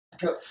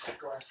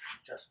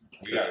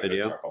This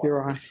video.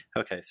 You're on.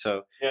 Okay,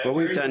 so what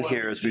we've done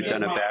here is we've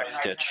done a back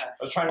stitch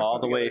all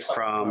the way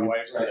from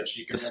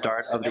the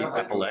start of the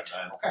epaulette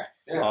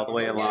all the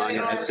way along.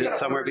 It's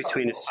somewhere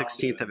between a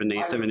 1/16 of an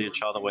eighth of an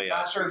inch all the way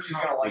up.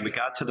 When we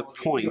got to the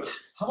point,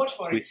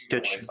 we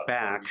stitched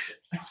back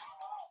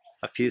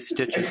a few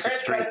stitches to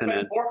strengthen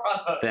it,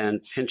 then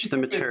pinched the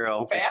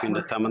material between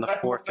the thumb and the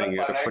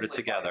forefinger to put it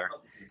together,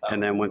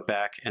 and then went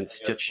back and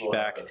stitched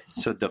back.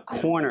 So the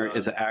corner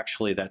is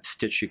actually that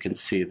stitch you can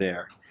see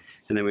there.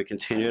 And then we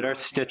continued our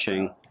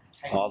stitching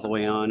all the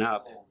way on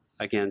up,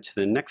 again to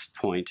the next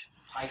point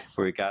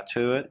where we got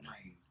to it,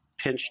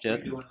 pinched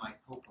it,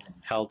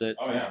 held it,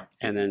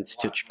 and then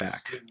stitched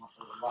back.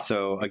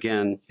 So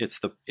again, it's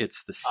the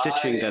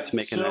stitching that's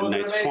making that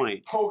nice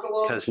point,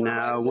 because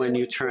now when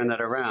you turn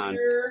that around,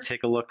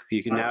 take a look,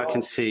 you can now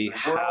see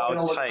how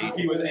tight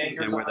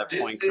and where that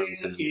point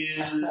comes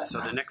in. So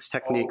the next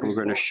technique we're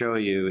going to show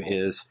you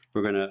is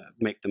we're going to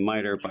make the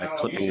miter by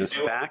clipping this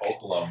back,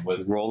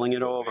 rolling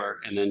it over,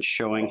 and then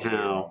showing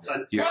how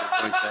you're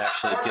going to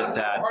actually get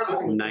that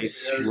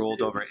nice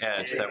rolled over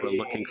edge that we're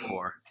looking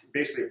for.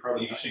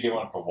 Basically, you should get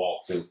one for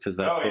Walt too, because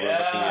that's what we're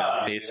looking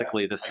at.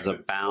 Basically, this is a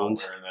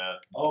bound,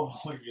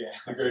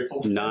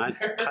 not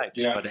piped,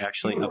 but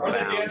actually a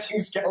bound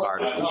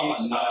article.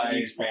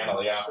 Each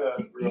panel,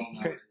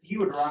 He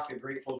would rock a Grateful